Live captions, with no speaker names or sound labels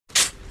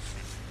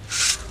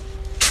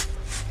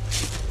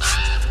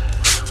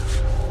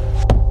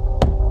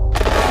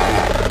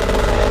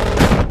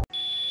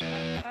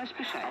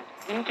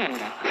Radio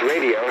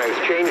has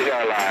changed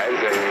our lives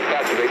and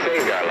possibly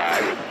saved our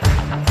lives.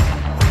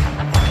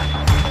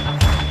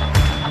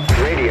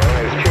 Radio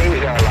has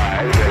changed our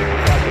lives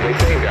and possibly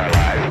saved our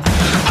lives.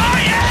 Oh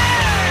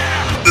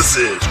yeah! This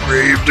is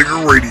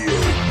Gravedigger Radio,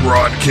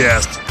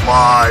 broadcast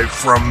live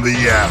from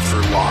the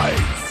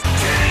afterlife.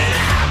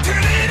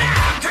 Turn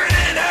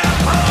it up,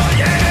 oh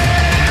yeah!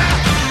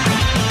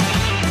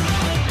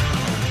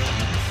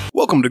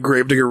 Welcome to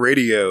Gravedigger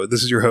Radio.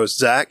 This is your host,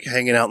 Zach,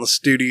 hanging out in the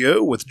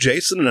studio with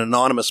Jason and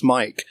Anonymous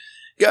Mike.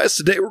 Guys,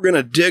 today we're going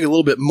to dig a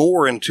little bit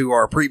more into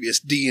our previous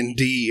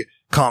D&D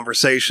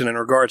conversation in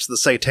regards to the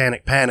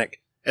Satanic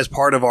Panic as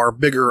part of our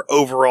bigger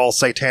overall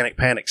Satanic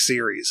Panic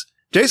series.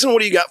 Jason,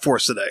 what do you got for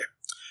us today?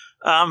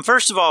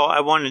 First of all, I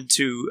wanted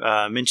to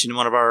mention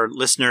one of our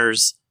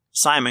listeners,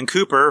 Simon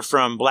Cooper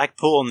from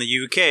Blackpool in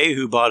the UK,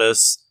 who bought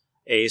us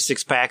a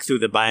 6-pack through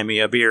the Buy Me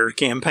a Beer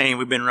campaign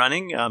we've been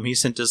running. He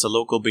sent us a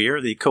local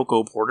beer, the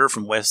Cocoa Porter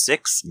from West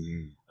 6.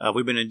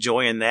 We've been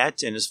enjoying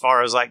that, and as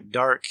far as like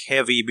dark,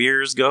 heavy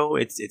beers go,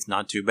 it's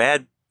not too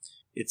bad.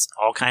 It's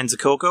all kinds of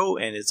cocoa,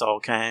 and it's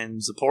all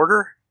kinds of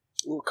porter.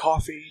 A little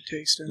coffee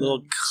tasting. A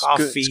little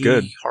coffee, it's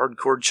good.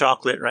 Hardcore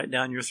chocolate right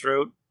down your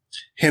throat.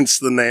 Hence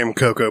the name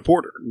Cocoa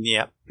Porter.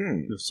 Yeah.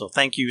 So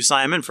thank you,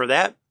 Simon, for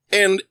that.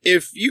 And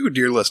if you,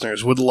 dear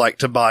listeners, would like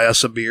to buy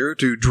us a beer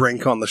to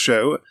drink on the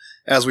show,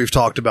 as we've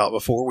talked about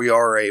before, we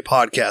are a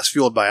podcast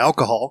fueled by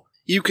alcohol.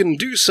 You can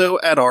do so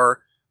at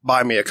our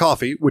Buy Me a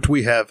Coffee, which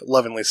we have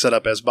lovingly set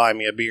up as Buy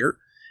Me a Beer,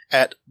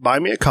 at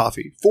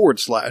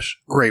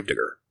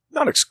buymeacoffee.com/Gravedigger.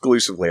 Not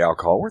exclusively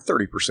alcohol. We're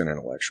 30%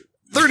 intellectual.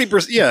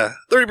 30%, yeah.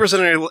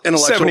 30%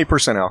 intellectual.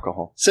 70%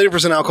 alcohol.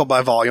 70% alcohol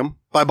by volume,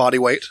 by body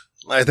weight,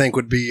 I think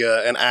would be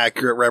an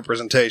accurate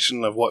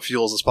representation of what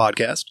fuels this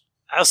podcast.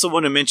 I also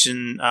want to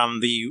mention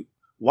the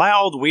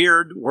Wild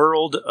Weird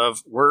World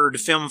of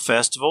Word Film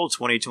Festival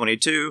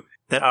 2022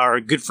 that our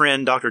good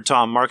friend Dr.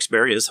 Tom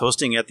Marksberry is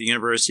hosting at the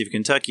University of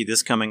Kentucky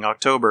this coming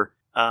October.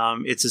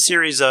 It's a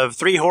series of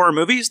 3 horror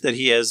movies that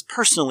he has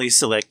personally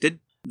selected.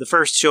 The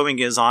first showing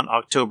is on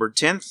October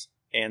 10th,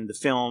 and the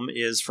film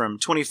is from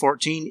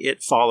 2014,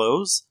 It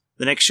Follows.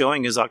 The next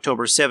showing is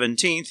October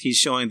 17th. He's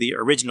showing the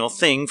original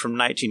Thing from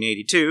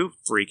 1982,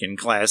 freaking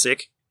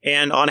classic.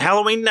 And on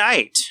Halloween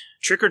night,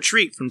 Trick or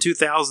Treat from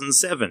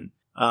 2007.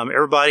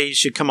 Everybody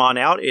should come on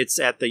out. It's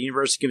at the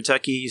University of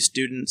Kentucky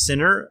Student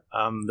Center,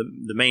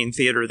 the main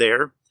theater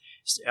there.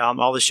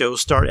 All the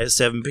shows start at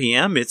 7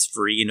 p.m. It's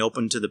free and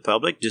open to the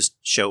public. Just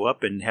show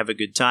up and have a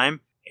good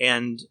time.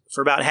 And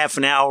for about half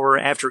an hour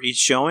after each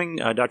showing,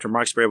 Dr.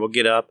 Marksberry will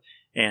get up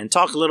and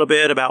talk a little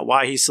bit about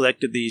why he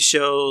selected these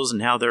shows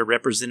and how they're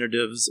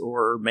representatives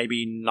or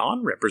maybe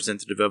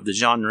non-representative of the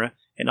genre,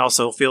 and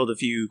also field a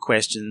few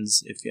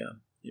questions if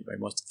anybody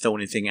wants to throw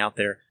anything out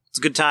there. It's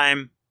a good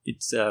time.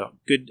 It's a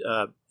good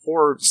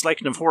horror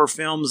selection of horror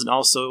films, and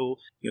also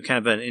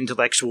kind of an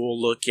intellectual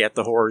look at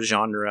the horror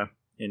genre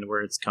and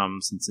where it's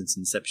come since its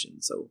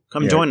inception. So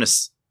come join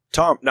us.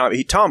 Tom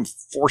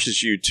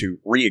forces you to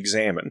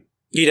re-examine.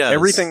 He does.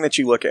 Everything that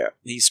you look at.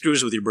 He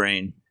screws with your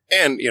brain.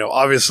 And,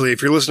 obviously,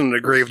 if you're listening to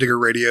Gravedigger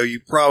Radio, you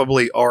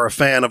probably are a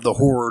fan of the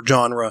horror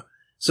genre.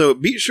 So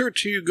be sure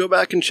to go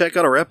back and check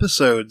out our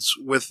episodes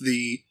with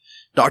the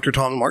Dr.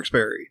 Tom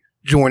Marksberry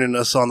joining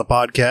us on the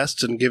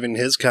podcast and giving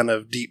his kind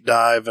of deep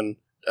dive and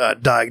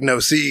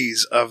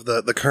diagnoses of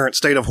the current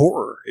state of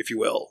horror, if you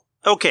will.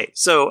 Okay,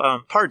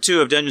 so part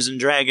 2 of Dungeons &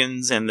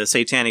 Dragons and the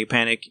Satanic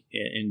Panic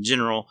in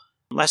general.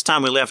 Last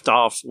time we left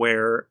off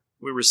where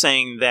we were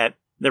saying that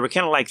there were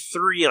kind of like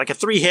a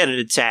three-headed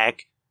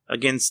attack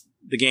against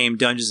the game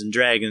Dungeons &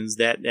 Dragons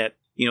that the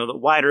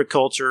wider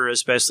culture,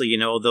 especially,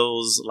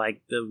 those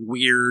like the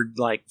weird,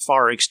 like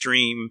far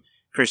extreme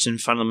Christian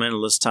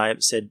fundamentalist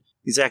types had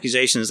these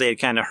accusations they had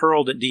kind of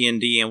hurled at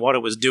D&D and what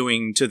it was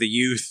doing to the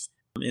youth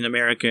in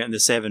America in the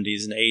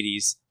 70s and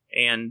 80s.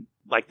 And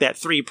like that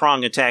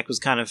 3-prong attack was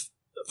kind of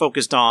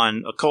focused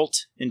on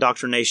occult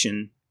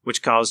indoctrination,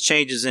 which caused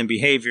changes in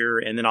behavior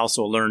and then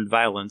also learned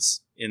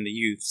violence in the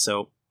youth.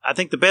 So I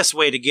think the best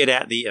way to get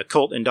at the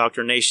occult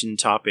indoctrination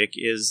topic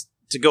is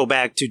to go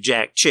back to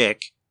Jack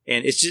Chick.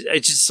 And it's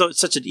just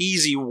such an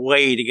easy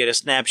way to get a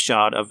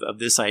snapshot of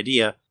this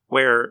idea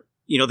where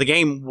the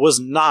game was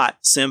not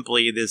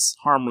simply this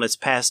harmless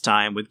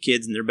pastime with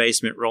kids in their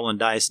basement rolling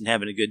dice and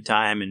having a good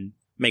time and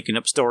making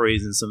up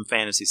stories in some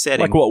fantasy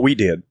setting. Like what we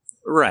did.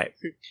 Right.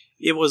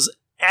 It was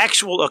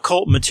actual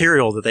occult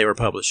material that they were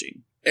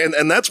publishing.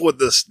 And that's what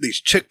these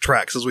chick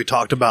tracks, as we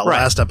talked about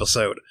last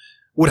episode,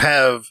 would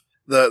have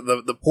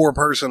the poor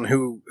person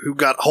who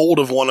got hold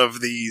of one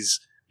of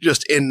these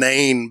just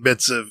inane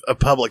bits of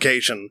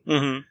publication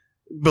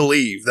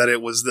believe that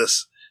it was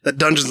that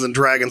Dungeons &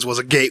 Dragons was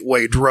a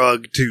gateway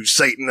drug to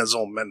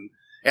Satanism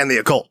and the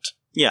occult.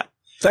 Yeah.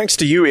 Thanks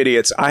to you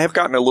idiots, I have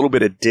gotten a little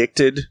bit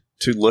addicted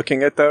to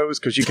looking at those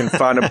because you can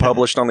find them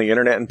published on the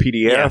internet in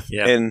PDF.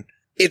 Yeah. And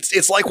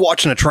it's like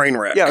watching a train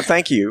wreck. Yeah,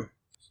 thank you.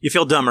 You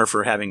feel dumber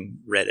for having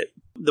read it.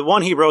 The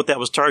one he wrote that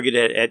was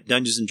targeted at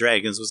Dungeons &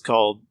 Dragons was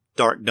called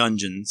Dark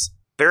Dungeons.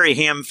 Very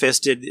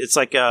ham-fisted. It's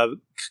like a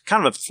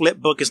kind of a flip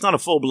book. It's not a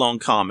full-blown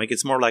comic.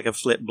 It's more like a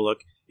flip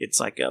book. It's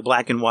like a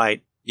black and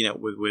white,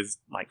 with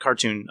like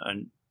cartoon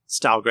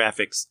style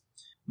graphics.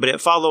 But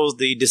it follows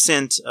the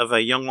descent of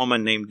a young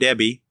woman named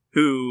Debbie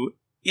who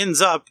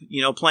ends up,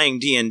 playing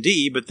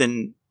D&D, but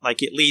then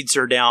like it leads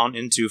her down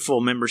into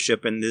full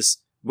membership in this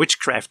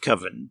witchcraft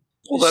coven.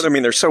 Well,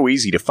 they're so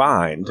easy to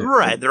find.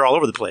 Right. They're all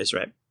over the place,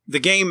 right?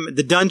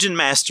 The dungeon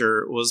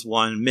master was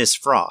one Miss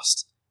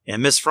Frost.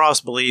 And Miss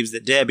Frost believes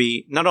that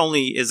Debbie not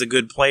only is a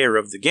good player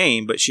of the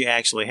game, but she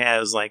actually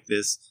has like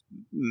this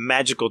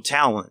magical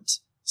talent.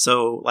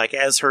 So like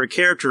as her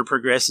character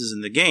progresses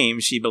in the game,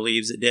 she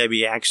believes that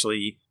Debbie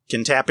actually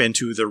can tap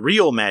into the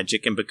real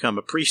magic and become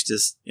a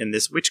priestess in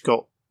this witch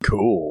cult.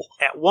 Cool.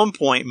 At one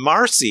point,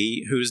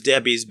 Marcy, who's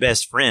Debbie's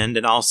best friend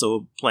and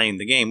also playing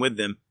the game with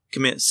them,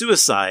 commits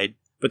suicide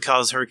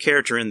because her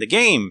character in the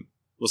game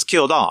was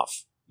killed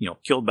off,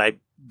 killed by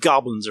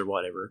goblins or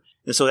whatever.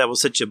 And so that was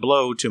such a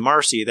blow to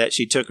Marcy that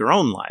she took her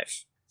own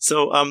life.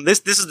 So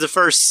this is the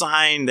first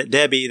sign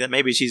that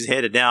maybe she's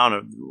headed down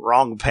a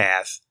wrong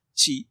path.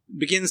 She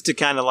begins to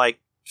kind of like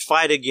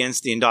fight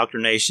against the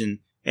indoctrination,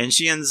 and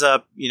she ends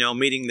up,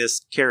 meeting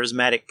this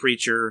charismatic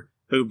preacher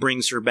who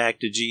brings her back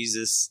to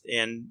Jesus.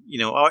 And,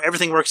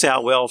 everything works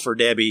out well for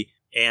Debbie.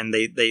 And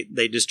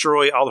they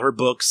destroy all her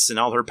books and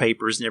all her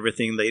papers and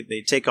everything.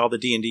 They take all the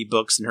D&D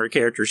books and her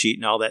character sheet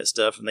and all that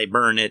stuff, and they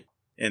burn it.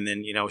 And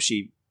then,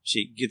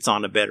 she gets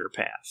on a better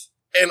path.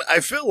 And I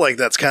feel like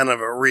that's kind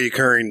of a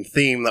recurring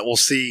theme that we'll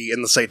see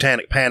in the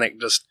Satanic Panic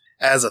just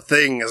as a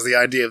thing, as the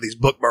idea of these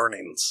book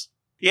burnings.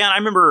 Yeah, and I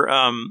remember,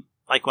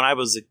 like when I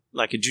was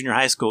a junior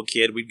high school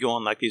kid, we'd go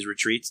on like these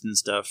retreats and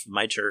stuff from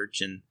my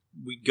church, and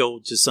we'd go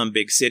to some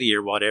big city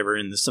or whatever,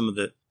 and some of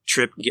the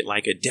trip would get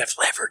like a Def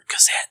Leppard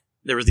cassette.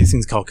 There were these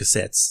things called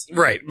cassettes.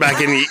 Right,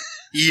 back in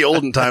ye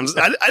olden times.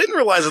 I didn't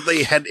realize that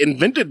they had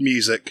invented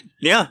music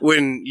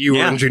when you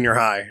were in junior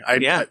high.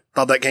 I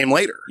thought that came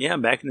later. Yeah,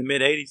 back in the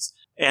mid-'80s.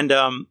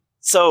 And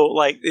so,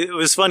 like, it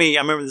was funny.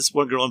 I remember this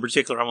one girl in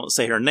particular, I won't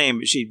say her name,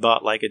 but she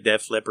bought like a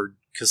Def Leppard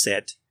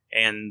cassette,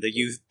 and the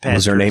youth pastors...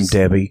 Was her name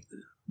Debbie?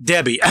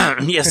 Debbie.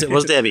 Yes, it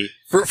was Debbie.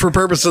 For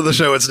purpose of the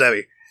show, it's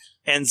Debbie.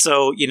 And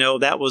so,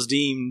 that was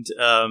deemed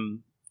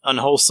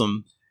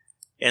unwholesome.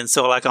 And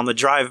so, like, on the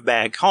drive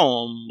back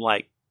home,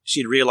 like,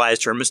 she'd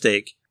realized her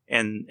mistake.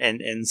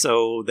 And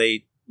so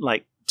they,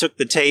 like, took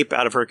the tape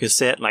out of her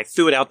cassette and, like,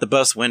 threw it out the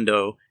bus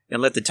window and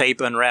let the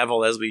tape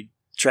unravel as we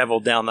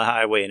traveled down the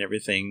highway and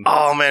everything.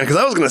 Oh, man, because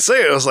I was going to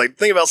say, I was like,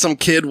 think about some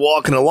kid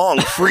walking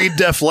along, free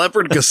Def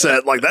Leppard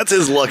cassette. Like, that's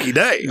his lucky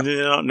day.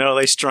 No,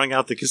 they strung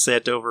out the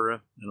cassette over,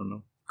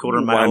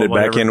 quarter mile. Wind it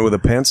back in with a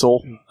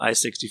pencil.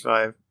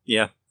 I-65.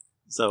 Yeah.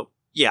 So...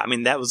 yeah, I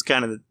mean, that was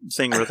kind of the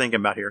thing we're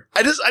thinking about here.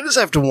 I just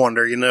have to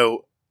wonder,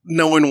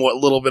 knowing what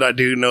little bit I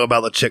do know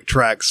about the Chick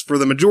tracks, for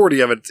the majority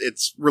of it,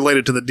 it's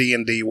related to the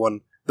D&D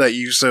one that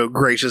you so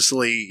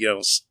graciously,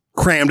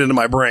 crammed into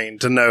my brain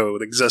to know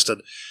it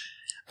existed.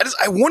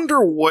 I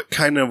wonder what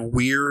kind of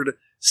weird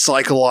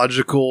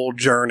psychological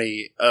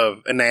journey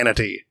of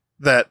inanity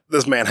that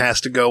this man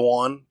has to go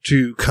on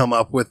to come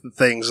up with the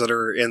things that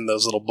are in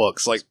those little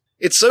books. Like,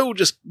 it's so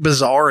just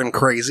bizarre and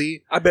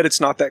crazy. I bet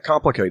it's not that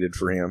complicated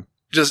for him.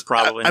 Just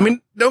probably. I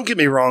mean, don't get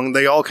me wrong.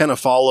 They all kind of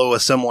follow a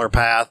similar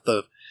path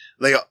of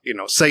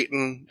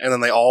Satan, and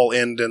then they all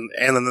end, and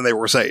then they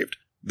were saved.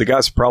 The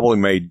guys probably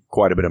made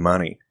quite a bit of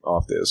money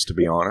off this, to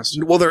be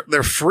honest. Well,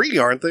 they're free,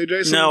 aren't they,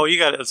 Jason? No,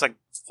 it's like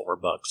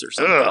 $4 or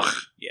something. Ugh.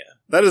 Yeah,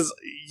 that is.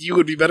 You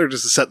would be better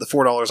just to set the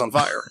 $4 on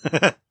fire.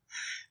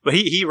 But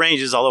he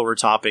ranges all over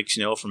topics,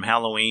 from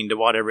Halloween to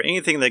whatever,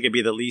 anything that could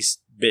be the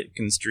least bit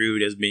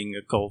construed as being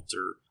occult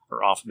or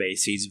off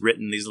base. He's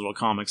written these little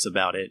comics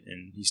about it,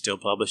 and he still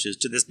publishes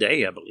to this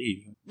day, I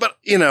believe. But,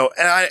 and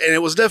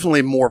it was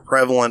definitely more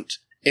prevalent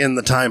in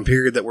the time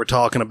period that we're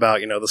talking about,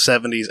 the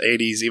 70s,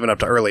 80s, even up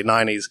to early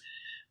 90s.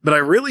 But I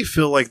really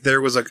feel like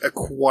there was a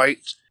quite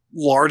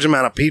large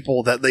amount of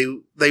people that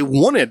they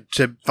wanted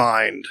to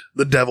find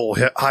the devil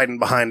hiding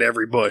behind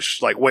every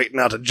bush, like waiting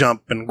out to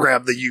jump and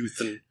grab the youth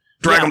and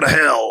drag them to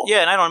hell.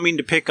 Yeah, and I don't mean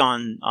to pick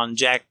on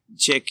Jack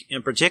Chick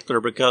in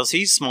particular, because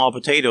he's small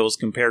potatoes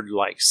compared to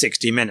like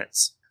 60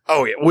 Minutes.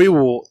 Oh yeah, we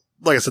will.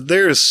 Like I said,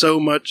 there is so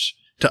much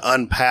to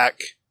unpack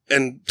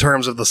in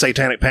terms of the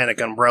Satanic Panic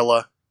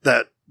umbrella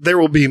that there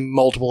will be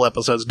multiple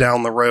episodes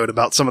down the road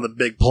about some of the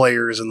big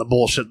players and the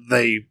bullshit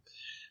they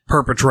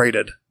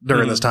perpetrated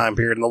during this time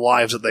period and the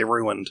lives that they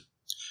ruined.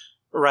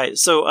 Right.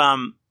 So,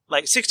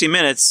 like 60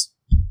 Minutes,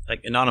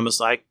 like Anonymous,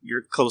 like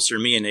you're closer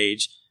to me in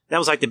age. That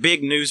was like the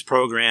big news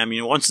program,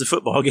 once the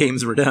football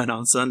games were done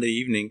on Sunday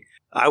evening.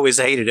 I always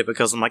hated it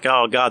because I'm like,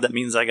 oh, God, that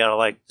means I got to,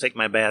 like, take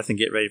my bath and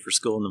get ready for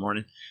school in the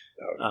morning.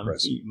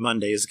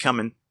 Monday is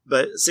coming.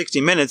 But 60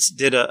 Minutes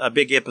did a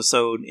big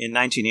episode in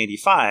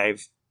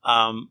 1985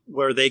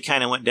 where they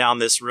kind of went down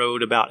this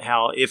road about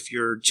how if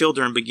your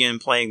children begin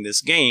playing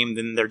this game,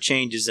 then their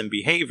changes in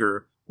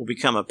behavior will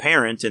become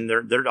apparent, and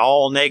they're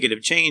all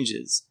negative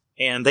changes.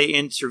 And they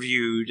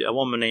interviewed a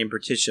woman named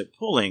Patricia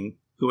Pulling,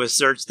 who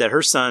asserts that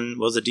her son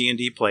was a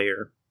D&D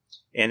player,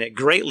 and it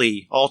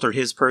greatly altered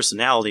his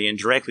personality and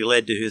directly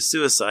led to his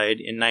suicide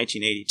in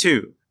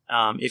 1982.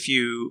 If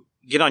you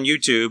get on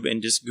YouTube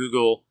and just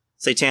Google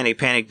Satanic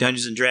Panic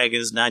Dungeons and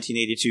Dragons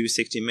 1982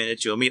 60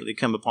 Minutes, you'll immediately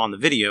come upon the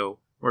video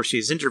where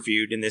she's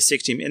interviewed in this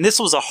 60 and this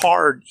was a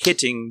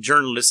hard-hitting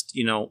journalist,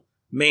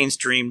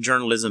 mainstream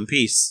journalism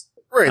piece.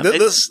 Right.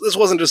 This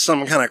wasn't just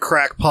some kind of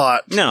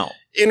crackpot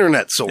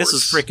internet source. This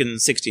was freaking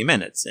 60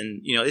 Minutes.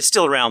 And, it's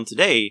still around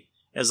today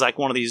as like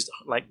one of these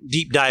like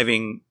deep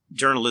diving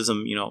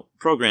journalism,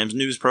 programs,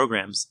 news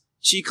programs.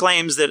 She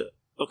claims that,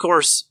 of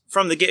course,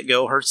 from the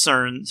get-go, her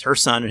son,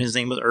 and his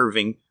name was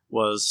Irving,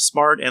 was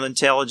smart and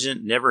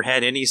intelligent, never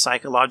had any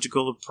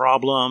psychological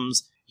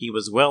problems. He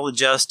was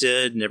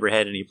well-adjusted, never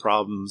had any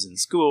problems in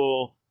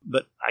school.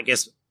 But I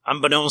guess,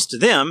 unbeknownst to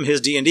them, his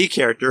D&D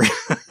character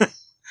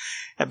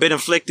had been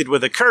afflicted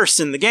with a curse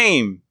in the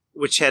game,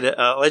 which had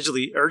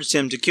allegedly urged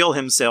him to kill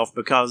himself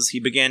because he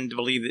began to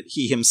believe that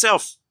he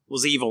himself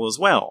was evil as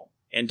well.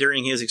 And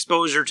during his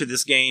exposure to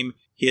this game,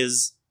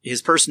 his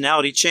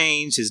personality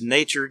changed, his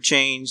nature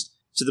changed,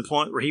 to the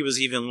point where he was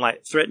even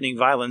like threatening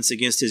violence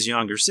against his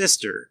younger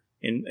sister.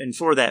 And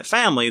for that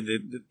family,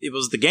 it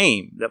was the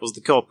game that was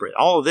the culprit.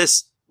 All of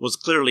this was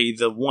clearly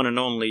the one and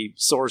only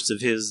source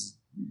of his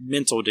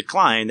mental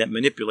decline that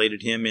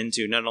manipulated him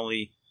into not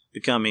only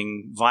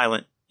becoming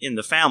violent in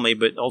the family,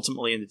 but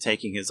ultimately into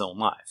taking his own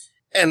life.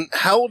 And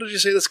how old did you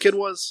say this kid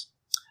was?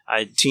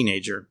 A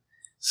teenager.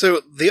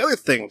 So the other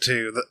thing,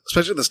 too,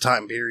 especially this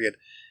time period,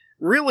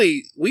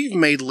 really, we've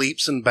made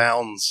leaps and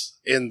bounds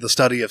in the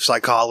study of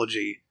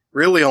psychology,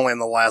 really only in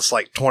the last,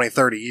 20,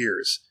 30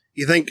 years.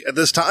 You think at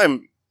this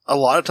time, a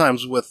lot of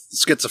times with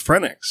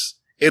schizophrenics,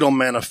 it'll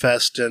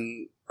manifest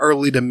in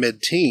early to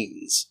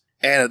mid-teens.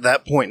 And at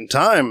that point in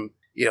time,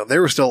 there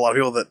were still a lot of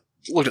people that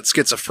looked at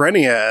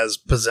schizophrenia as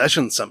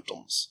possession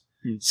symptoms.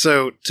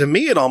 So to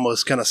me, it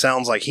almost kind of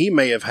sounds like he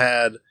may have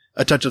had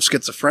a touch of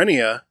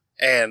schizophrenia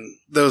and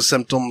those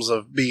symptoms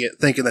of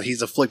thinking that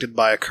he's afflicted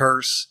by a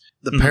curse,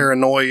 the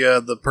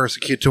paranoia, the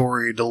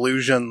persecutory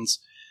delusions,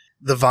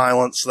 the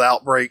violence, the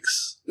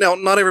outbreaks. Now,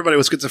 not everybody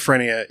with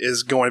schizophrenia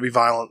is going to be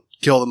violent,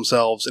 kill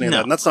themselves, any of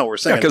that, and that's not what we're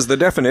saying. Yeah, because the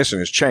definition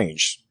has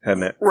changed,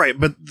 hasn't it? Right,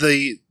 but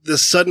the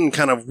sudden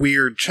kind of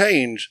weird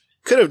change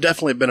could have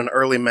definitely been an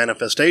early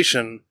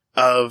manifestation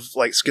of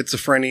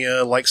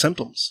schizophrenia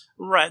symptoms.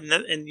 Right, and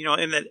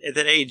at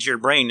that age, your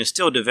brain is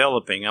still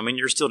developing. I mean,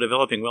 you're still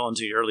developing well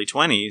into your early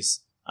 20s,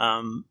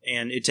 and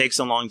it takes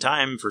a long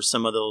time for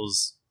some of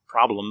those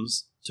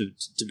problems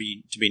to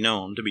be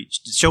known, to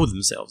show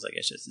themselves, I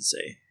guess I should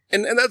say.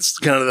 And that's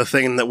kind of the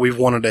thing that we've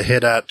wanted to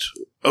hit at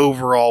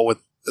overall with,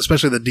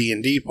 especially the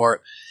D&D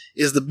part,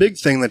 is the big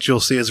thing that you'll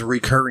see as a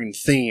recurring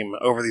theme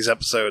over these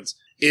episodes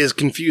is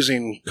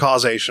confusing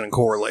causation and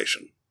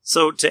correlation.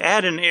 So, to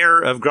add an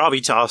air of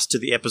gravitas to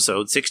the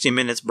episode, 60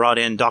 Minutes brought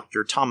in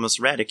Dr. Thomas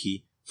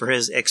Radke for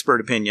his expert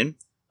opinion.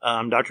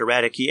 Dr.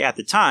 Radke, at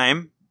the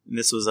time, and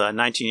this was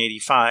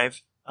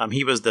 1985,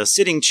 he was the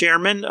sitting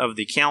chairman of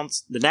the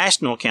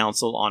National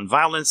Council on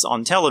Violence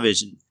on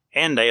Television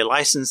and a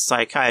licensed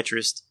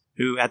psychiatrist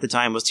who, at the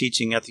time, was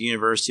teaching at the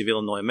University of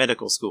Illinois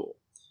Medical School.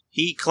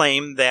 He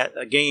claimed that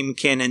a game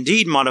can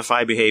indeed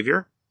modify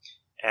behavior,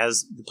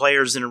 as the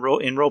players in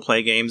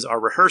role-play games are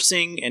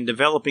rehearsing and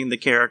developing the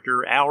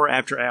character hour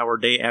after hour,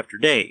 day after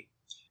day.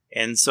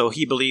 And so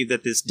he believed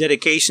that this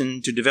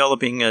dedication to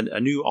developing a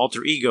new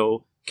alter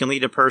ego can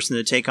lead a person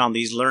to take on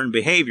these learned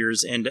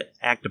behaviors and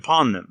act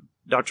upon them.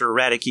 Dr.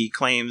 Radke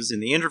claims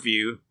in the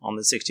interview on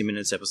the 60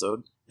 Minutes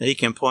episode that he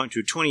can point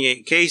to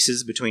 28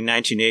 cases between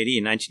 1980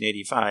 and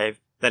 1985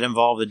 that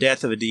involve the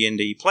death of a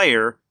D&D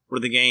player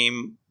where the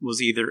game was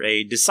either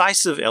a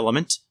decisive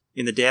element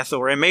in the death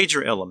or a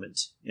major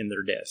element in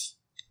their death.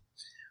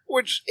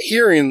 Which,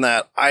 hearing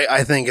that,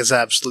 I think is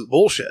absolute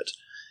bullshit.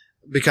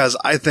 Because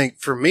I think,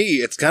 for me,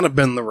 it's kind of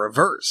been the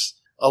reverse.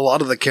 A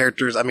lot of the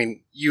characters, I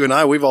mean, you and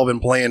I, we've all been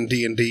playing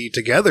D&D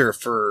together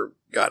for,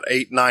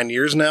 8-9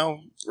 years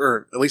now?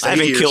 Or at least 8 years.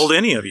 I haven't killed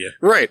any of you.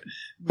 Right.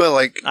 But,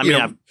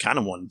 I've kind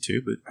of wanted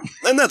to,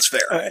 but... And that's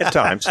fair. At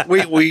times.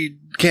 We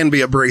can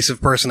be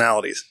abrasive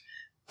personalities.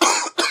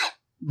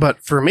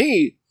 But for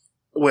me,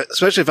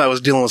 especially if I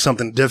was dealing with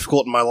something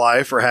difficult in my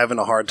life or having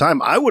a hard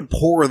time, I would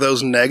pour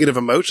those negative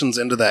emotions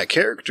into that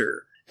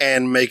character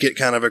and make it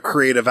kind of a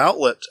creative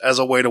outlet as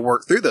a way to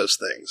work through those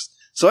things.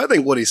 So I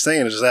think what he's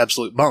saying is just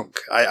absolute bunk.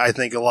 I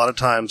think a lot of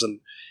times,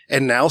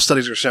 and now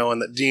studies are showing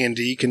that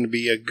D&D can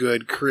be a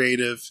good,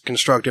 creative,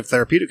 constructive,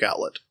 therapeutic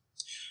outlet.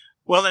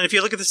 Well, and if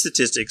you look at the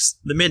statistics,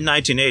 the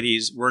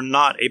mid-1980s were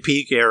not a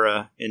peak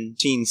era in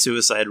teen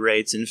suicide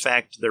rates. In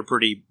fact, they're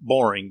pretty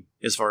boring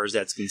as far as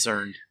that's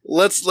concerned.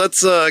 Let's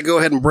go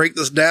ahead and break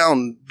this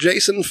down.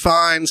 Jason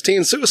finds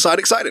teen suicide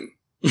exciting.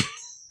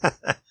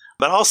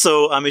 But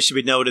also, it should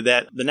be noted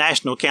that the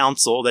National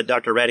Council that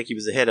Dr. Radke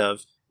was the head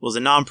of was a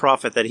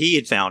nonprofit that he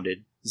had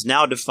founded, is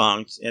now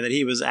defunct, and that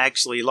he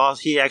actually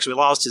lost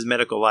his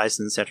medical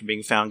license after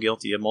being found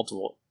guilty of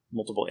multiple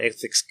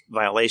ethics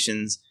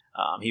violations.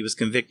 He was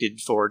convicted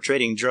for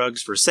trading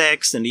drugs for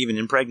sex and even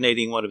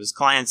impregnating one of his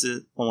clients.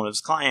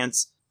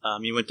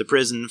 He went to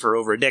prison for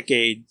over a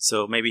decade,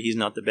 so maybe he's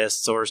not the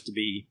best source to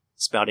be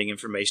spouting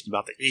information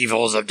about the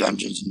evils of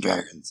Dungeons and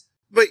Dragons.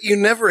 But you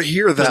never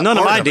hear that. None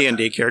of my part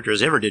D&D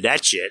characters ever did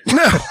that shit.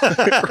 No.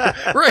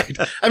 Right.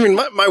 I mean,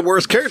 my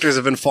worst characters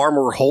have been far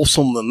more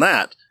wholesome than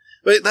that.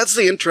 But that's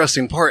the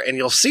interesting part, and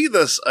you'll see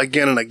this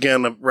again and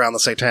again around the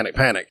Satanic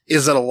Panic,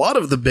 is that a lot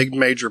of the big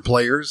major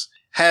players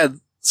had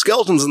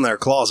skeletons in their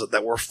closet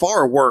that were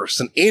far worse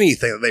than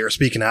anything that they were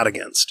speaking out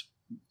against.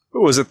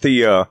 Who was it?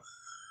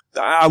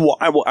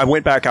 I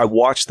went back, I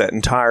watched that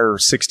entire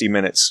 60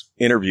 Minutes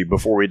interview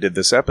before we did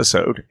this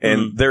episode,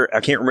 and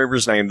I can't remember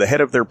his name, the head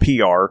of their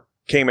PR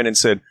came in and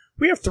said,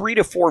 we have 3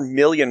 to 4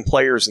 million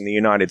players in the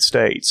United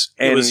States.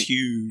 And, it was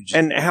huge.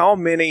 And how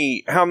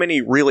many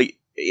really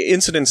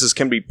incidences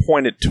can be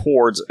pointed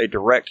towards a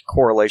direct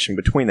correlation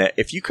between that?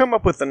 If you come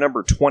up with the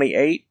number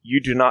 28,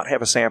 you do not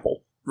have a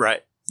sample.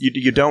 Right.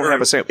 You don't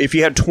have a sample. If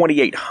you had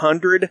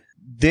 2,800,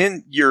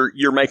 then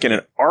you're making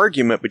an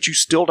argument, but you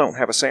still don't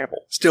have a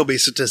sample. Still be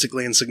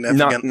statistically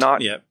insignificant.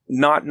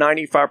 Not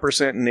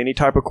 95% in any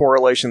type of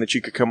correlation that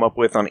you could come up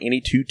with on any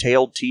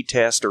two-tailed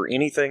t-test or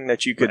anything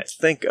that you could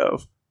think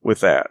of with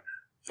that.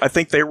 I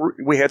think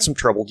we had some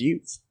troubled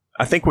youth.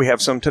 I think we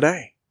have some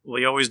today.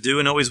 We always do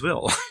and always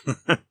will.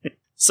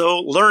 So,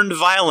 learned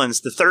violence,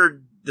 the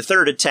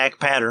third attack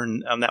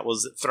pattern that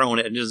was thrown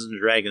at Dungeons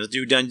 & Dragons.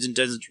 Do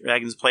Dungeons &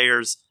 Dragons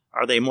players,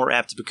 are they more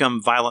apt to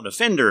become violent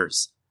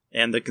offenders?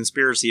 And the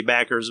conspiracy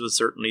backers would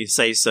certainly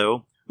say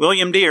so.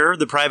 William Deere,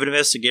 the private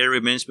investigator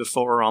we mentioned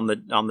before on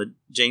the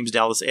James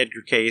Dallas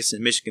Edgar case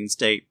in Michigan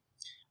State,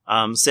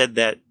 said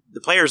that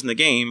the players in the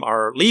game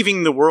are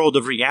leaving the world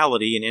of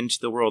reality and into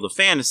the world of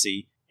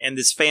fantasy, and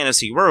this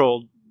fantasy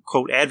world,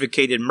 quote,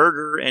 advocated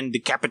murder and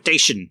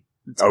decapitation.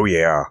 Oh,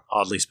 yeah.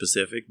 Oddly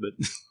specific, but...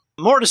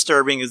 More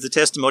disturbing is the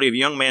testimony of a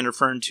young man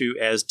referred to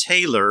as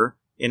Taylor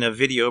in a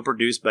video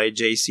produced by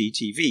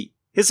JCTV.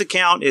 His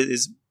account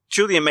is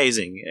truly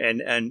amazing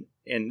and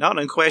not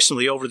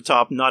unquestionably over the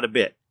top, not a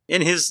bit.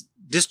 In his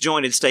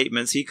disjointed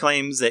statements, he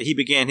claims that he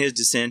began his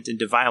descent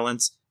into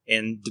violence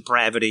and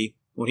depravity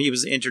when he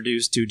was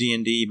introduced to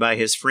D&D by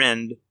his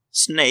friend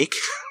Snake.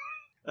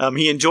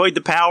 He enjoyed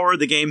the power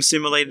the game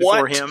simulated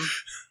for him.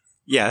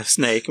 Yeah,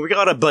 Snake. We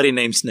got a buddy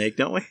named Snake,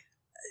 don't we?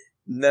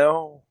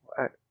 No.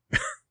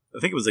 I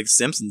think it was like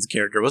Simpsons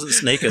character. Wasn't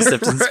Snake a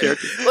Simpsons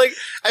character? Like,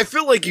 I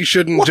feel like you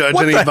shouldn't judge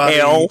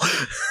anybody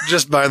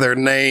just by their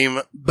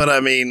name, but I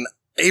mean,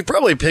 he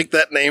probably picked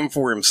that name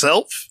for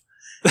himself.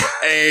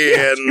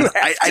 And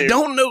I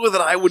don't know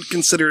that I would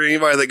consider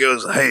anybody that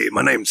goes, hey,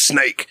 my name's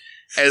Snake,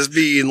 as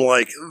being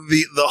like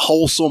the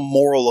wholesome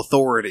moral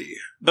authority.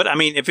 But I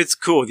mean, if it's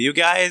cool with you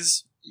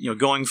guys,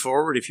 going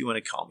forward, if you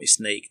want to call me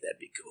Snake, that'd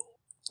be cool.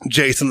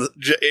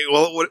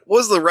 What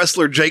was the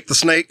wrestler Jake the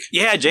Snake?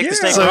 Yeah, Jake the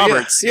Snake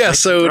Roberts. Yeah,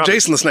 so Roberts.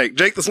 Jason the Snake.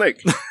 Jake the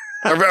Snake.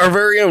 our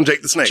very own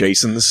Jake the Snake.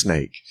 Jason the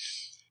Snake.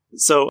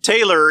 So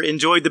Taylor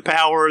enjoyed the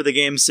power the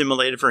game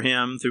simulated for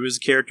him through his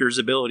character's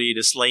ability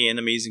to slay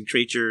enemies and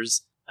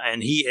creatures,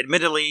 and he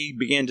admittedly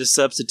began to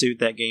substitute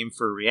that game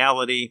for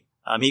reality.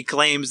 He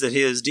claims that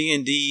his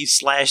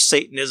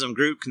D&D/Satanism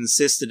group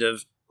consisted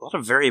of a lot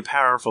of very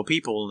powerful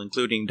people,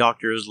 including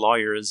doctors,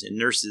 lawyers, and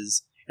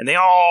nurses. And they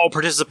all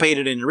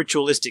participated in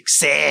ritualistic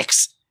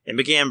sex and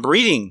began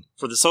breeding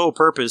for the sole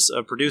purpose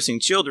of producing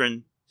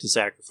children to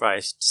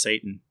sacrifice to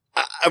Satan.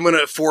 I'm going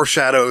to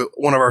foreshadow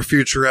one of our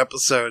future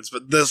episodes,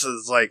 but this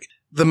is like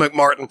the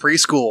McMartin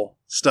preschool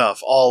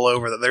stuff all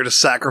over, that they're just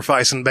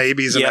sacrificing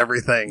babies and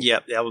everything.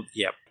 Yep,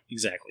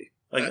 exactly.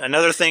 Like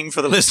another thing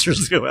for the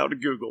listeners to go out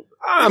and Google.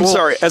 I'm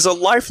sorry, as a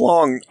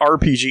lifelong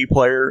RPG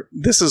player,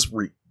 this is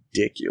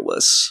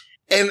ridiculous.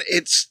 And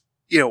it's,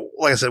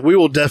 like I said, we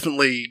will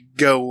definitely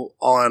go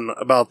on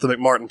about the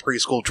McMartin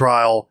preschool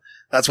trial.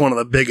 That's one of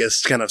the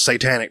biggest kind of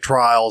satanic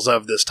trials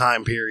of this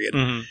time period.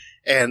 Mm-hmm.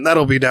 And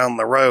that'll be down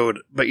the road.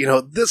 But,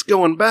 this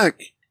going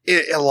back,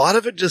 a lot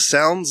of it just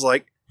sounds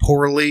like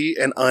poorly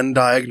and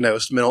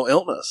undiagnosed mental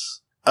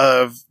illness,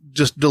 of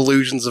just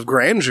delusions of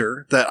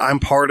grandeur that I'm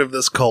part of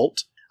this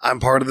cult. I'm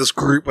part of this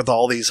group with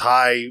all these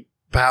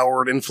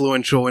high-powered,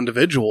 influential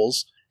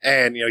individuals.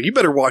 And, you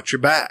better watch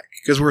your back,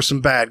 because we're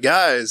some bad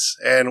guys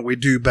and we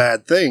do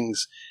bad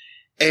things.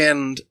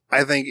 And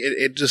I think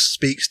it just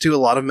speaks to a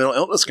lot of mental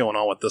illness going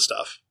on with this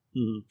stuff.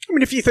 Mm-hmm. I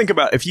mean, if you think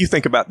about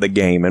the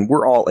game, and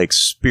we're all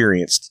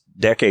experienced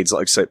decades,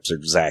 except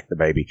for Zach the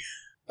baby.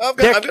 I've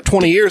got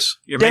 20 years.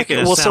 You're making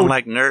us sound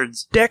like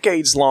nerds.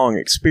 Decades-long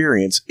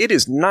experience. It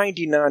is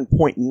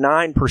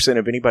 99.9%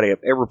 of anybody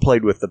I've ever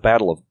played with the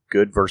battle of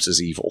good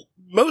versus evil.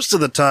 Most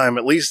of the time,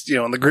 at least,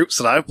 in the groups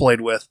that I've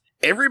played with,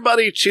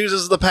 everybody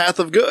chooses the path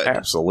of good.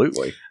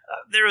 Absolutely.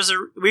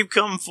 We've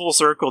come full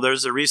circle.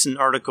 There's a recent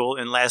article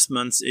in last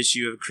month's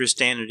issue of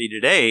Christianity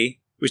Today,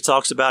 which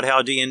talks about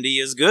how D&D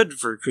is good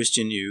for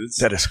Christian youth.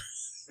 That is...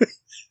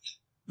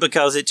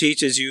 because it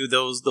teaches you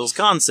those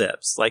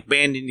concepts, like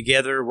banding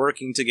together,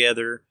 working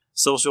together,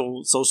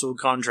 social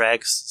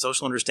contracts,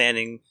 social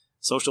understanding,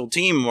 social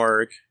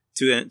teamwork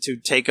to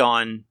take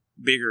on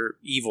bigger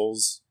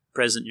evils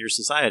present in your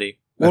society.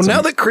 Well,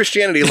 now that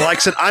Christianity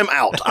likes it, I'm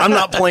out. I'm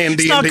not playing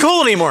D&D. It's not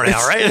cool anymore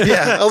now, right?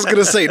 Yeah, I was going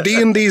to say,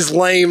 D&D's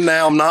lame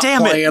now. I'm not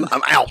playing.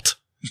 I'm out.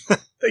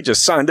 They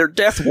just signed their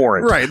death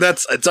warrant. Right,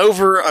 it's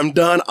over, I'm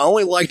done. I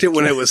only liked it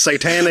when it was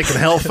satanic and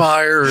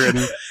hellfire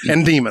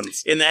and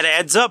demons. And that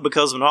adds up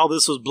because when all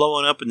this was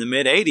blowing up in the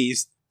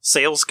mid-'80s,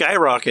 sales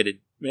skyrocketed.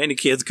 Man, the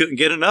kids couldn't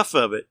get enough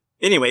of it.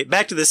 Anyway,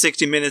 back to the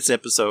 60 Minutes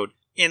episode.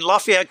 In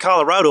Lafayette,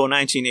 Colorado in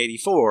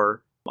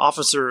 1984,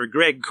 Officer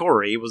Greg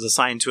Corey was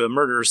assigned to a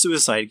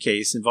murder-suicide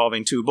case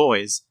involving 2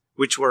 boys,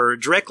 which were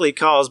directly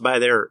caused by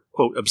their,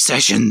 quote,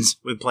 obsessions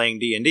with playing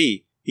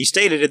D&D. He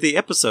stated at the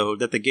episode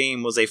that the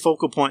game was a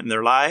focal point in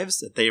their lives,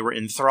 that they were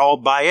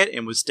enthralled by it,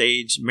 and would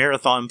stage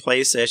marathon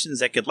play sessions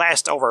that could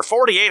last over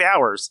 48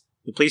 hours.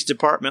 The police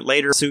department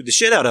later sued the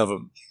shit out of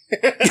him.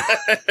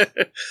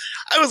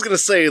 I was going to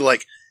say,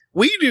 like,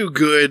 we do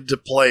good to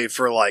play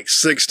for like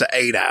 6 to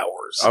 8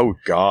 hours. Oh,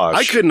 gosh.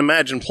 I couldn't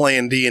imagine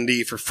playing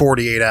D&D for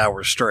 48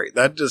 hours straight.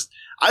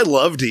 I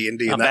love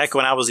D&D. Back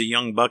when I was a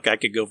young buck, I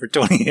could go for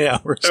 28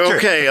 hours straight.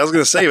 Okay, I was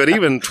going to say, but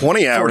even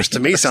 20 hours to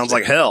me sounds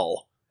like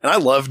hell. And I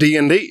love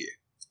D&D.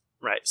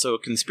 Right, so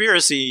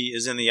conspiracy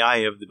is in the eye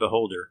of the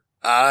beholder.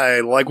 I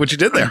like what you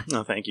did there.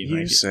 No, thank you.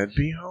 You said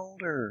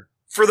beholder.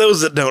 For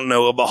those that don't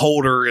know, a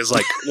beholder is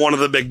like one of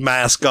the big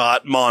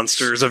mascot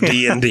monsters of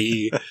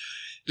D&D.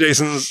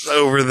 Jason's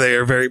over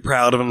there very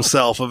proud of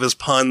himself, of his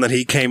pun that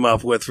he came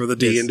up with for the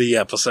D&D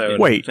episode.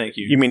 Wait, thank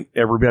you. You mean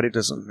everybody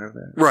doesn't know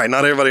that? Right,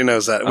 not everybody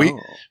knows that. We,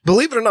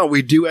 believe it or not,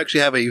 we do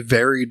actually have a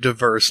very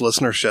diverse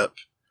listenership.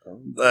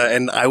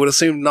 And I would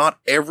assume not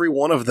every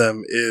one of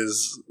them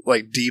is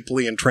like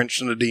deeply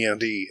entrenched into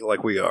D&D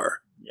like we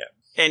are. Yeah.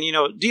 And you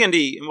know,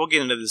 D&D, and we'll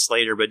get into this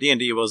later, but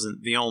D&D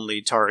wasn't the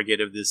only target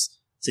of this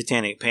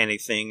satanic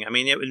panic thing. I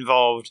mean, it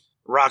involved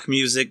rock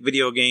music,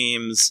 video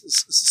games,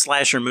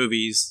 slasher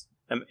movies,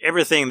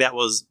 everything that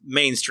was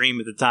mainstream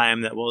at the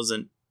time that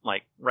wasn't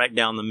like right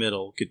down the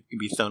middle could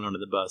be thrown under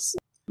the bus.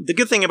 The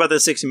good thing about the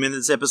 60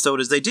 Minutes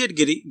episode is they did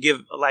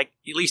give like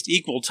at least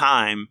equal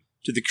time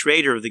to the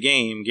creator of the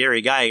game,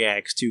 Gary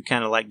Gygax, to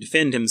kind of like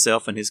defend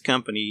himself and his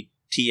company,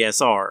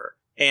 TSR.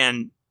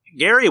 And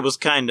Gary was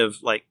kind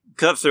of like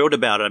cutthroat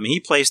about it. I mean, he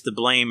placed the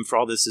blame for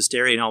all this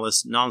hysteria and all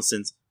this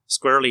nonsense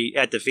squarely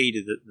at the feet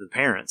of the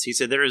parents. He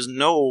said there is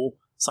no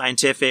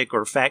scientific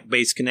or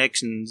fact-based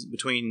connections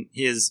between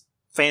his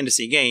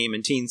fantasy game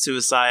and teen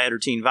suicide or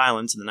teen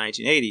violence in the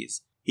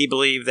 1980s. He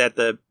believed that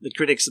the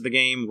critics of the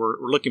game were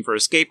looking for a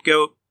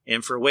scapegoat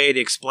and for a way to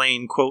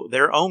explain, quote,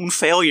 their own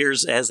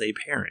failures as a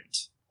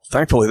parent.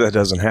 Thankfully, that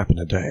doesn't happen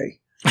today.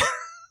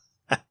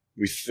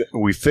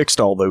 We fixed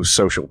all those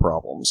social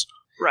problems.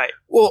 Right.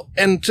 Well,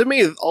 and to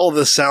me, all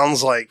this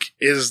sounds like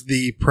is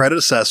the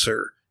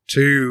predecessor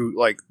to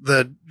like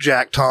the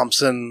Jack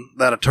Thompson,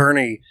 that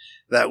attorney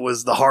that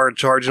was the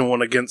hard-charging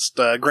one against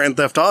Grand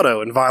Theft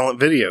Auto and violent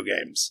video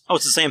games. Oh,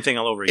 it's the same thing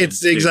all over again.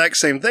 It's the exact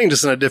same thing,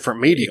 just in a different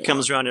medium. It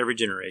comes around every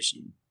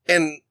generation.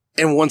 And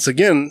once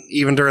again,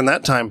 even during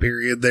that time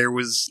period, there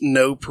was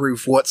no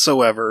proof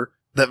whatsoever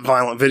that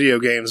violent video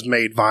games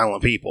made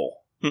violent people.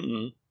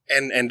 Mm-mm.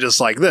 And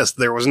just like this,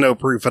 there was no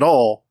proof at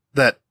all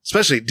that,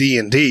 especially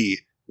D&D,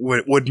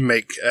 would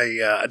make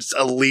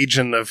a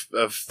legion of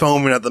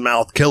foaming at the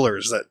mouth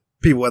killers that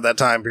people at that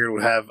time period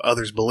would have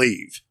others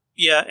believe.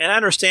 Yeah, and I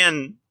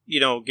understand, you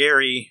know,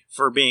 Gary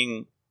for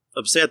being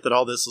upset that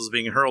all this was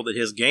being hurled at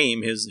his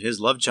game, his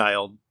love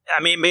child.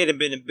 I mean, it may have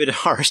been a bit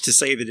harsh to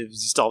say that it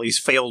was just all these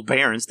failed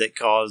parents that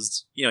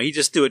caused, you know, he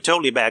just threw it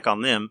totally back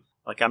on them.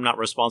 Like, I'm not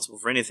responsible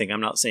for anything. I'm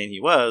not saying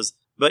he was.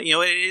 But, you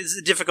know, it is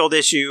a difficult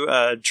issue.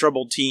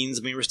 Troubled teens,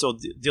 I mean, we're still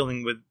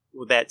dealing with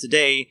that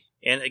today.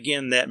 And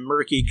again, that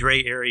murky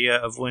gray area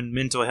of when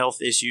mental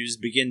health issues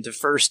begin to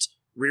first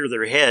rear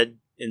their head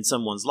in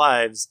someone's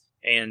lives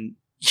and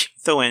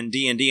throw in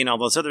D&D and all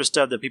those other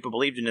stuff that people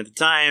believed in at the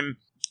time.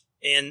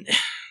 And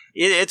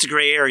it's a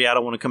gray area. I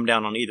don't want to come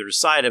down on either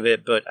side of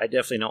it, but I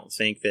definitely don't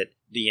think that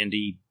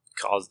D&D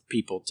caused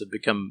people to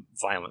become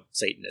violent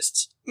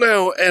Satanists.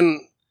 No,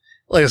 and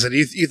like I said,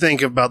 you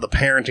think about the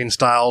parenting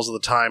styles of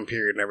the time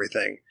period and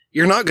everything.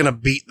 You're not going to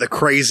beat the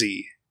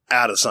crazy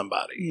out of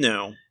somebody.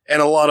 No.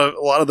 And a lot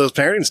of those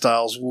parenting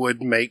styles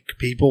would make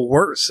people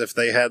worse if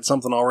they had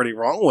something already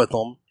wrong with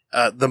them.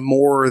 The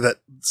more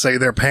that, say,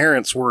 their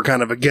parents were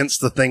kind of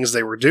against the things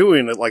they were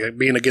doing, like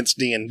being against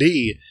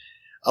D&D,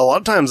 a lot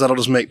of times that'll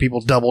just make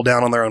people double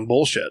down on their own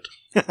bullshit.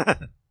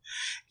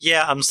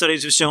 Yeah,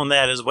 studies have shown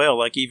that as well.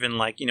 Like, even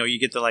like, you know,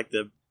 you get to like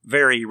the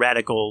very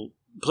radical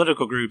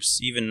political groups,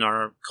 even in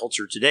our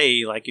culture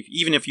today, like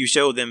even if you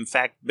show them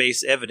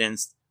fact-based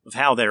evidence of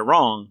how they're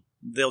wrong,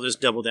 they'll just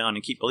double down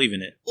and keep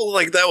believing it. Well,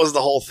 like that was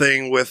the whole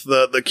thing with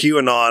the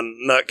QAnon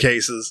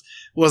nutcases.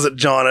 Was it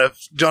John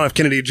F.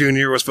 Kennedy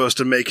Jr. was supposed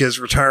to make his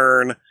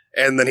return,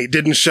 and then he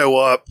didn't show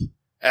up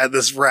at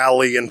this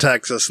rally in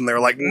Texas, and they were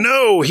like,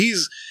 no,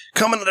 he's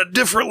coming at a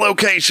different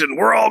location.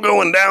 We're all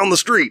going down the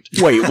street.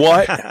 Wait,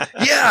 what?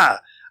 Yeah.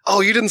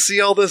 Oh, you didn't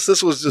see all this?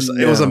 This was just,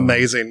 It was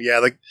amazing.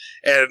 Yeah.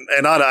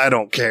 And I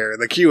don't care.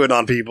 The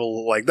QAnon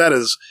people, like, that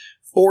is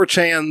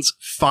 4chan's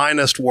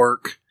finest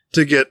work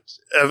to get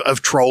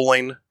of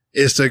trolling,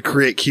 is to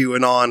create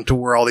QAnon to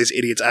where all these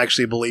idiots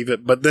actually believe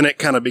it. But then it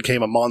kind of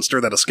became a monster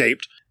that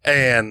escaped.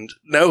 And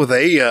no,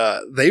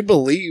 they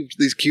believed,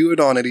 these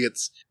QAnon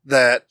idiots,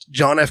 that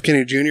John F.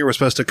 Kennedy Jr. was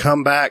supposed to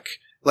come back,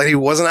 like he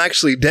wasn't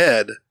actually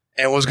dead,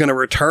 and was going to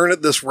return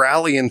at this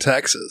rally in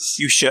Texas.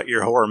 You shut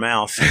your whore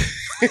mouth.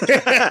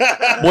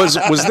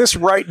 Was this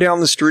right down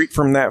the street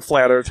from that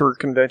Flat Earther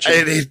convention?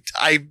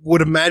 I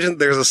would imagine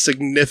there's a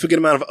significant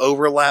amount of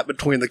overlap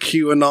between the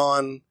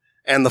QAnon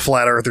and the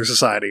Flat Earther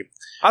Society.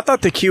 I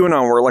thought the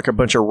QAnon were like a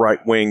bunch of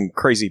right-wing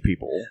crazy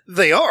people.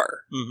 They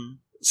are. Mm-hmm.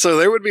 So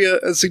there would be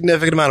a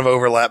significant amount of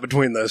overlap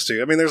between those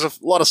two. I mean, there's a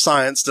lot of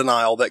science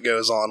denial that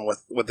goes on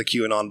with the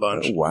QAnon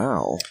bunch. Oh,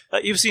 wow.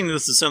 You've seen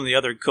this in some of the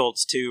other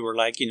cults, too, where,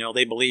 like,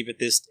 they believe at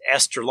this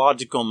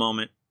astronomical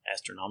moment,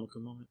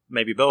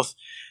 maybe both,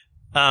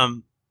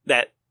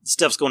 that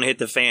stuff's going to hit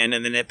the fan,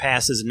 and then it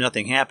passes and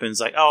nothing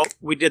happens. Like, oh,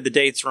 we did the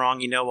dates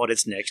wrong. You know what?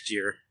 It's next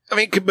year. I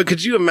mean, but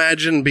could you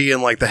imagine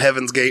being like the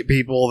Heaven's Gate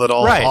people that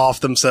all Right. off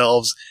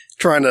themselves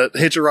trying to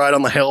hitch a ride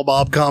on the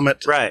Hale-Bopp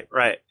comet? Right.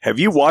 Have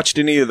you watched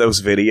any of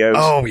those videos?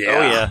 Oh, yeah.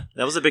 Oh, yeah.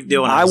 That was a big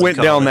deal when I I was in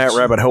went down that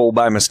college. rabbit hole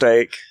by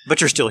mistake.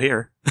 But you're still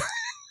here.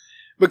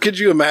 But could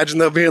you imagine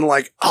though being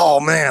like, oh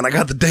man, I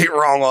got the date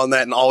wrong on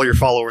that and all your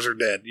followers are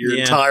dead. Your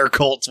Yeah. entire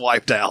cult's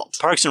wiped out.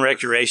 Parks and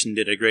Recreation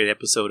did a great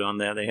episode on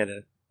that.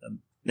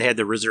 They had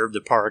to reserve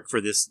the park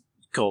for this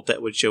cult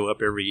that would show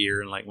up every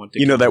year and like want to.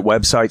 You know that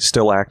website's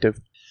still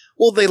active?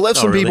 Well, they left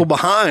Oh, some really? people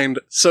behind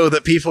so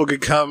that people could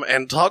come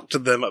and talk to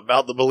them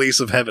about the beliefs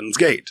of Heaven's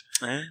Gate.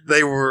 Eh?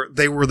 They were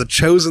the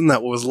chosen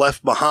that was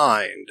left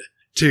behind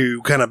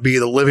to kind of be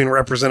the living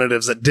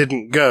representatives that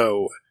didn't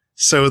go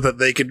so that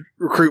they could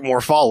recruit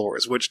more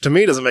followers, which to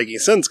me doesn't make any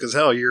sense because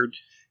hell, your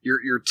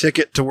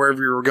ticket to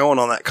wherever you were going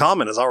on that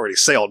comet has already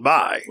sailed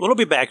by. Well, it'll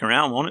be back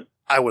around, won't it?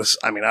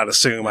 I'd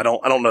assume. I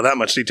don't know that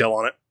much detail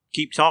on it.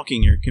 Keep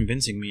talking. You're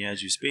convincing me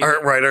as you speak.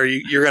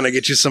 You're going to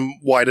get you some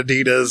white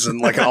Adidas and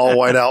like an all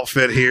white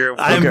outfit here.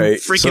 I'm Okay,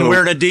 freaking so-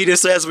 wearing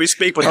Adidas as we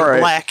speak with All right,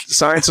 black.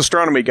 science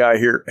astronomy guy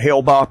here.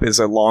 Hale-Bopp is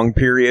a long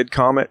period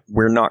comet.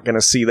 We're not going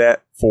to see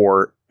that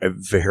for a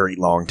very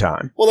long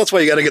time. Well, that's why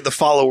you got to get the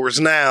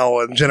followers now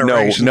and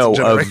generations No, and a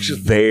generations.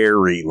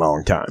 very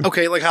long time.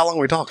 Okay, like how long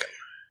are we talking?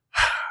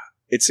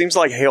 It seems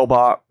like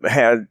Hale-Bopp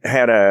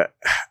had a.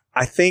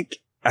 I think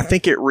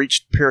it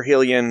reached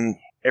perihelion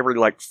every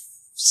like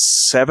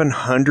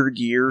 700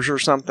 years or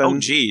something. Oh,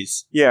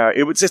 geez. Yeah,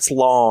 it's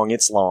long.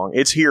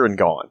 It's here and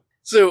gone.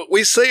 So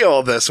we say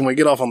all this and we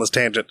get off on this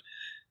tangent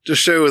to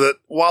show that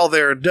while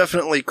there are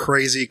definitely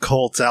crazy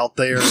cults out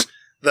there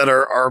that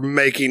are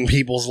making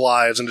people's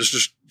lives and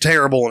just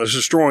terrible and is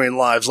destroying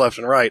lives left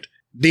and right,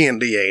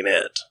 D&D ain't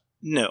it.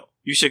 No.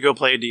 You should go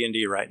play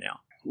D&D right now.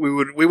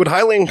 We would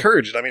highly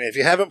encourage it. I mean, if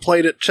you haven't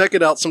played it, check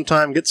it out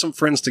sometime, get some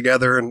friends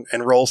together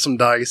and roll some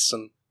dice.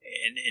 And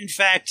And in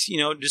fact,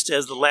 just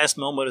as the last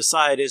moment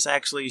aside, is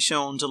actually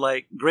shown to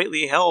like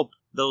greatly help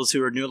those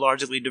who are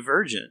neurologically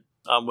divergent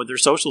with their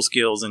social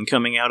skills and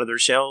coming out of their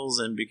shells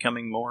and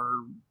becoming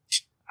more,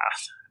 I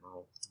don't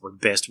know what the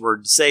best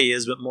word to say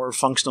is, but more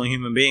functional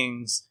human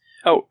beings.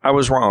 Oh, I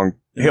was wrong.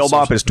 Yeah,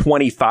 Hale-Bopp is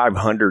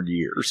 2,500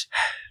 years.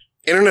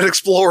 Internet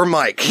Explorer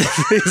Mike.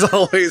 He's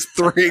always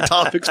 3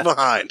 topics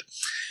behind.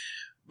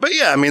 But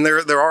yeah, I mean,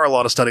 there are a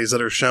lot of studies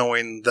that are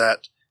showing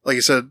that, like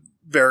you said,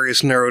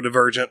 various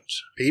neurodivergent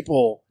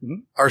people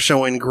are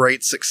showing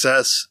great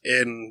success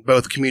in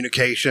both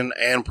communication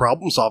and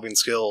problem-solving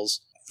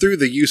skills through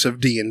the use of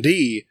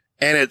D&D,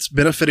 and it's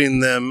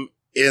benefiting them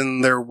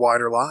in their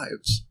wider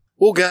lives.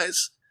 Well,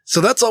 guys, so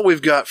that's all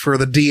we've got for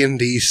the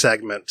D&D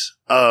segment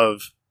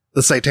of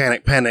the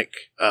Satanic Panic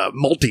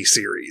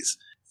multi-series.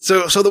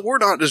 So that we're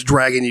not just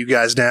dragging you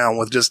guys down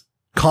with just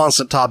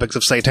constant topics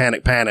of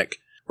Satanic Panic.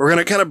 We're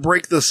going to kind of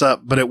break this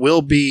up, but it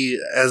will be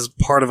as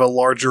part of a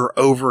larger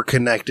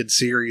over-connected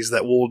series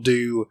that we'll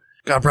do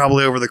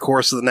probably over the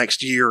course of the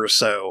next year or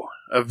so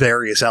of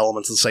various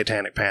elements of the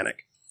Satanic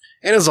Panic.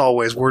 And as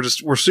always, we're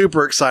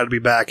super excited to be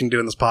back and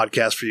doing this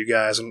podcast for you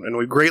guys, and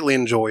we greatly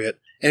enjoy it.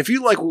 And if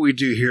you like what we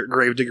do here at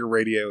Gravedigger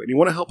Radio and you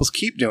want to help us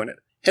keep doing it,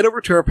 head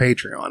over to our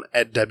Patreon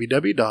at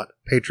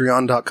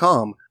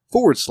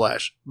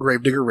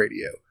www.patreon.com/Gravedigger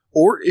Radio.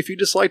 Or if you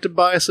just like to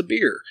buy us a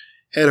beer,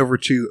 head over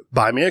to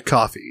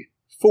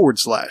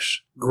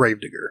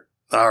buymeacoffee.com/Gravedigger.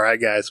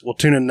 Alright guys, we'll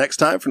tune in next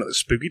time for another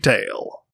spooky tale.